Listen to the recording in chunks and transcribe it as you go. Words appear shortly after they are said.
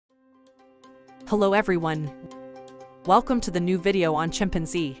Hello everyone. Welcome to the new video on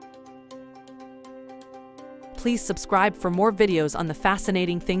chimpanzee. Please subscribe for more videos on the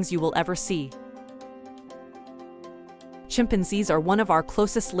fascinating things you will ever see. Chimpanzees are one of our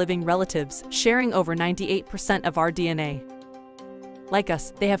closest living relatives, sharing over 98% of our DNA. Like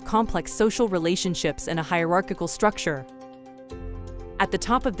us, they have complex social relationships and a hierarchical structure. At the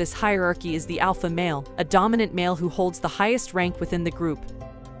top of this hierarchy is the alpha male, a dominant male who holds the highest rank within the group.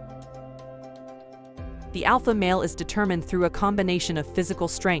 The alpha male is determined through a combination of physical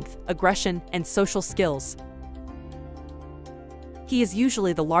strength, aggression, and social skills. He is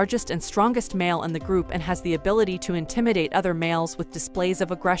usually the largest and strongest male in the group and has the ability to intimidate other males with displays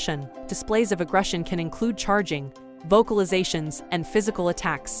of aggression. Displays of aggression can include charging, vocalizations, and physical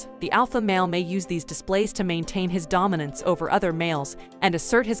attacks. The alpha male may use these displays to maintain his dominance over other males and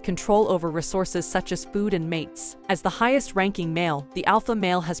assert his control over resources such as food and mates. As the highest-ranking male, the alpha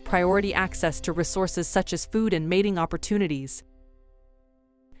male has priority access to resources such as food and mating opportunities.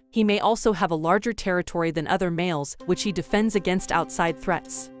 He may also have a larger territory than other males, which he defends against outside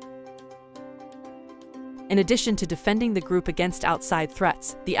threats. In addition to defending the group against outside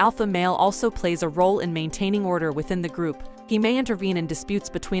threats, the alpha male also plays a role in maintaining order within the group. He may intervene in disputes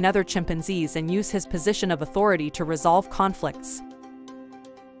between other chimpanzees and use his position of authority to resolve conflicts.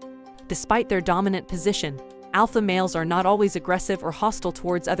 Despite their dominant position, alpha males are not always aggressive or hostile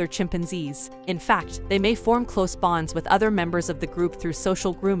towards other chimpanzees. In fact, they may form close bonds with other members of the group through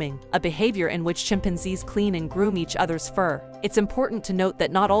social grooming, a behavior in which chimpanzees clean and groom each other's fur. It's important to note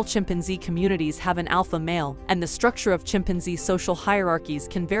that not all chimpanzee communities have an alpha male, and the structure of chimpanzee social hierarchies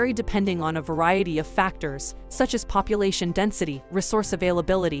can vary depending on a variety of factors, such as population density, resource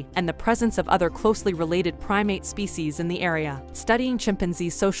availability, and the presence of other closely related primate species in the area. Studying chimpanzee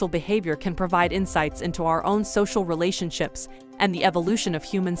social behavior can provide insights into our own social relationships and the evolution of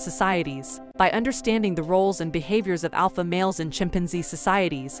human societies. By understanding the roles and behaviors of alpha males in chimpanzee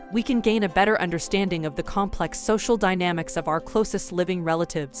societies, we can gain a better understanding of the complex social dynamics of our closest living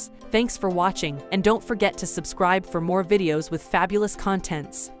relatives. Thanks for watching, and don't forget to subscribe for more videos with fabulous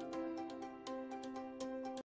contents.